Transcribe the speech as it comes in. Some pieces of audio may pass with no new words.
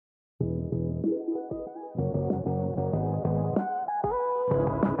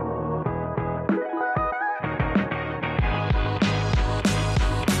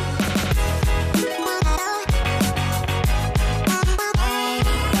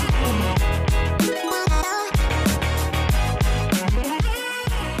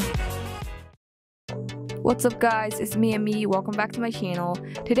What's up guys, it's me, welcome back to my channel.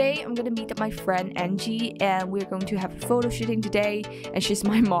 Today I'm gonna meet up my friend Angie and we're going to have a photo shooting today, and she's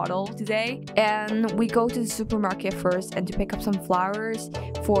my model today. And we go to the supermarket first and to pick up some flowers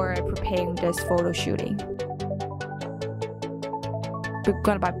for preparing this photo shooting. We're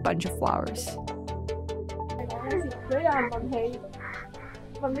gonna buy a bunch of flowers. 如果有人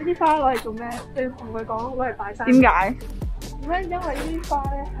問呢啲花攞嚟做咩，你要同佢講攞嚟擺山。點解？因為呢啲花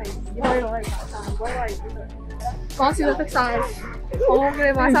咧係只可以攞嚟擺山，唔可以攞嚟點樣。講笑就逼晒。我叫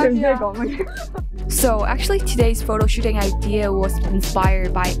你買衫先啊。講乜嘢 So actually today's photo shooting idea was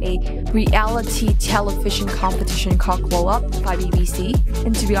inspired by a reality television competition called Glow Up by BBC.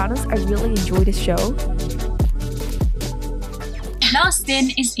 And to be honest, I really enjoyed the show. Last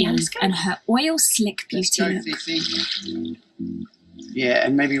in is Eve and her oil slick beauty look. Yeah,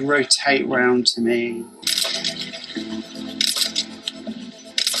 and maybe rotate round to me.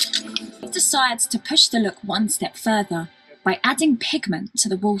 Eve decides to push the look one step further by adding pigment to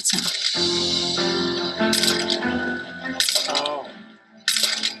the water. Oh.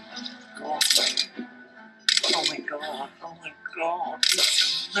 God. Oh my god. Oh my god.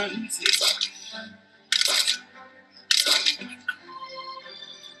 It's amazing.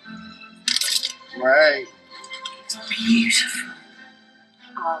 Right. It's beautiful.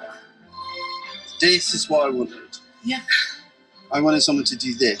 Oh. This is what I wanted. Yeah. I wanted someone to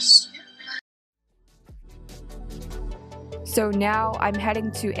do this. So now I'm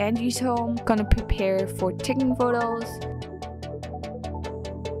heading to Angie's home, gonna prepare for taking photos.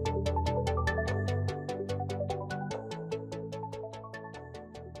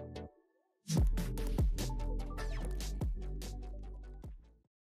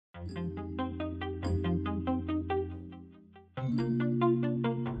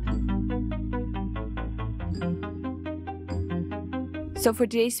 So for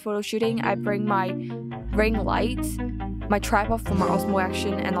today's photo shooting, I bring my ring light, my tripod for my Osmo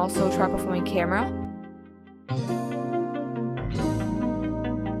Action, and also a tripod for my camera.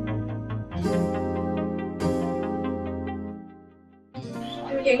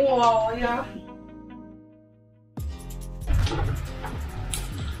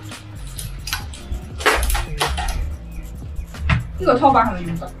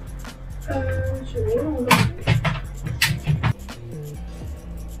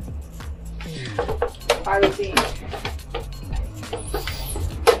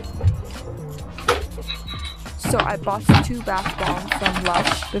 So I bought 2 bath bombs from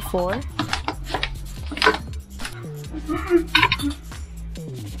Lush before.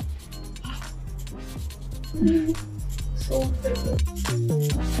 So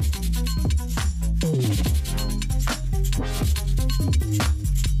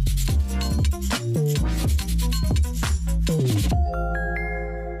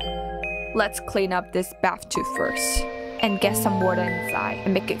Let's clean up this bath tube first and get some water inside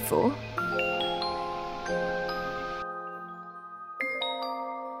and make it full.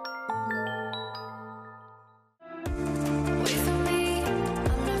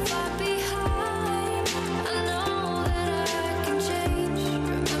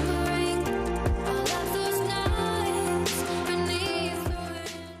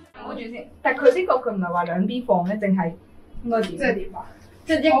但佢呢個佢唔係話兩邊放咧，淨係應該點？即係點啊？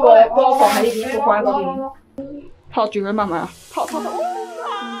即係一個嗰個放喺呢邊，一個放喺嗰邊。托住佢嘛，係咪啊？托。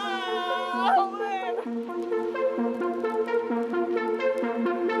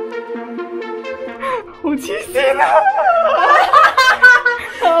好黐線啊！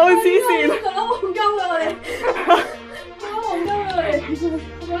好黐線！好戇鳩㗎我哋，好戇鳩㗎我哋，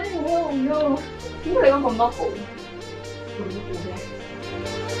我覺得好戇鳩啊！點解你講咁多號？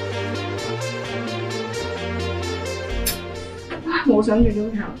冇想住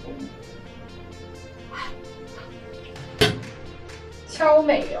咗條超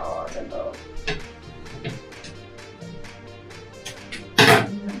美哦，真的。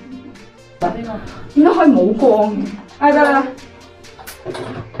點解可以冇光嘅？得啦，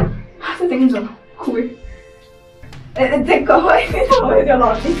真頂唔順，攰。你直個可以呢度落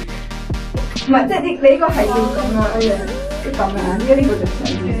啲，唔係即係你呢個係要咁樣一樣，咁樣，依家呢個就上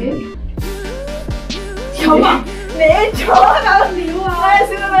啲。有啊！你咗搞笑啊！唉，算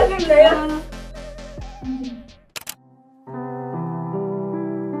啦，算唔理啦。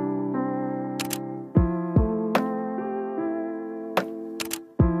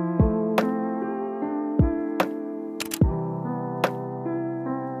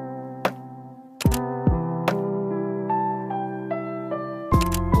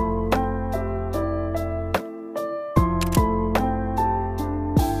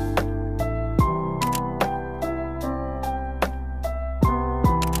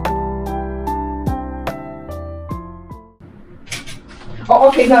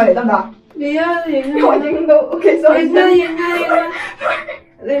我企上嚟得唔得？你啊，你影我影到，我企上嚟影啊影啊影啊！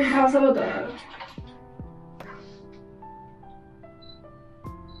你唔怕羞就得。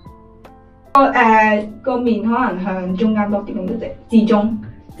個面可能向中間多啲咁就至中，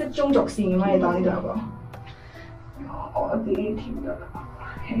即係中軸線咁樣。你當呢度有個，我自己調咗啦。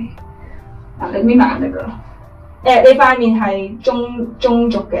OK， 嗱你眯埋眼得噶啦。你塊面係中軸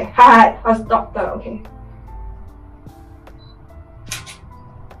嘅，係我 stop 得啦。OK。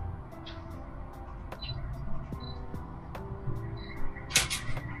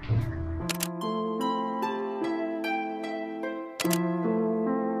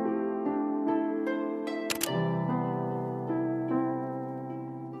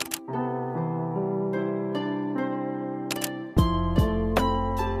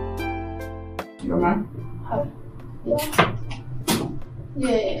咁樣係，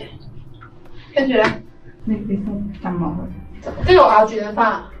耶！跟住咧，你先撳落去，跟住我咬住隻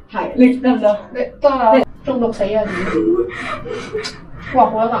花。係你得唔得？你得啊！中毒死啊！點？哇，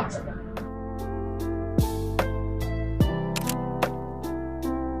好難食啊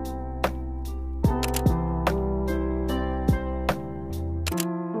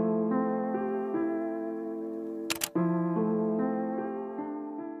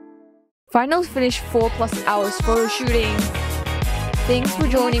！Finals finished 4+ hours photo shooting. Thanks for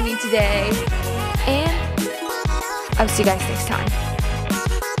joining me today, and I'll see you guys next time.